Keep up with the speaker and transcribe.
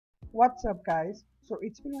What's up guys? So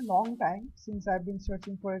it's been a long time since I've been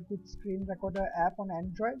searching for a good screen recorder app on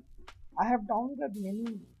Android. I have downloaded many,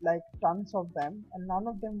 like tons of them, and none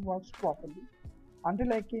of them works properly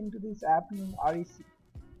until I came to this app named REC.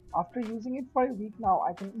 After using it for a week now,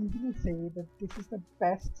 I can easily say that this is the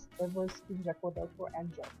best ever screen recorder for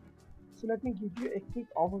Android. So let me give you a quick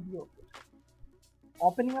overview of it.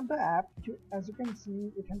 Opening up the app, as you can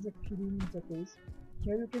see, it has a clean interface.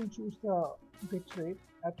 Here you can choose the bitrate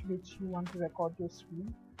at which you want to record your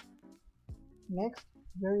screen. Next,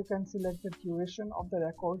 here you can select the duration of the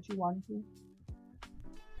record you want to.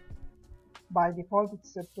 By default,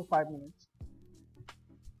 it's set to 5 minutes.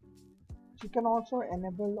 You can also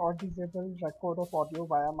enable or disable record of audio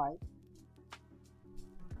via mic,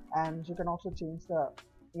 and you can also change the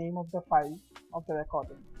name of the file of the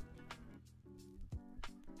recording.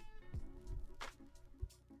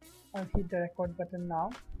 I'll hit the record button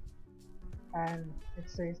now, and it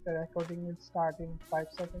says the recording will start in 5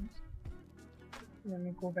 seconds. Let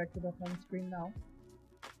me go back to the home screen now,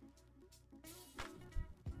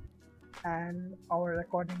 and our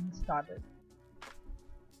recording started.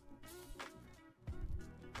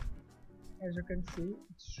 As you can see,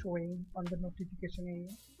 it's showing on the notification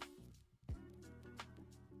area,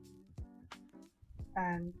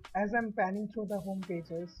 and as I'm panning through the home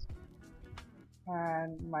pages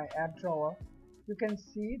and my app drawer, you can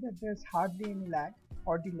see that there's hardly any lag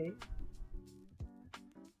or delay.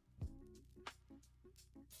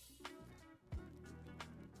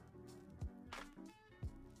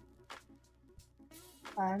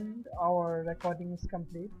 And our recording is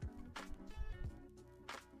complete.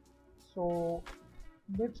 So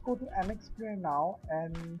let's go to MX Player now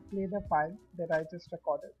and play the file that I just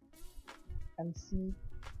recorded and see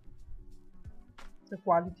the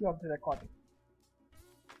quality of the recording.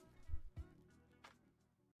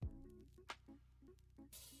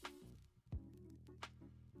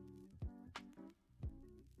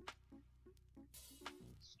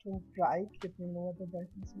 It's too bright, let me lower the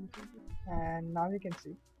brightness a little bit. And now you can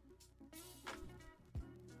see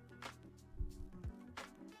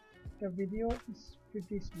the video is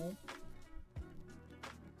pretty smooth.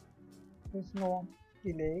 There's no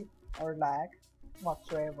delay or lag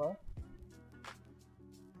whatsoever.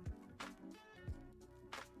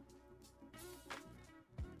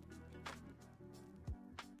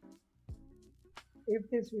 If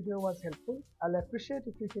this video was helpful, I'll appreciate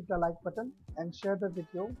if you hit the like button and share the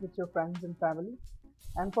video with your friends and family.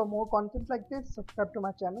 And for more content like this, subscribe to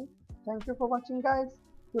my channel. Thank you for watching guys.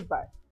 Goodbye.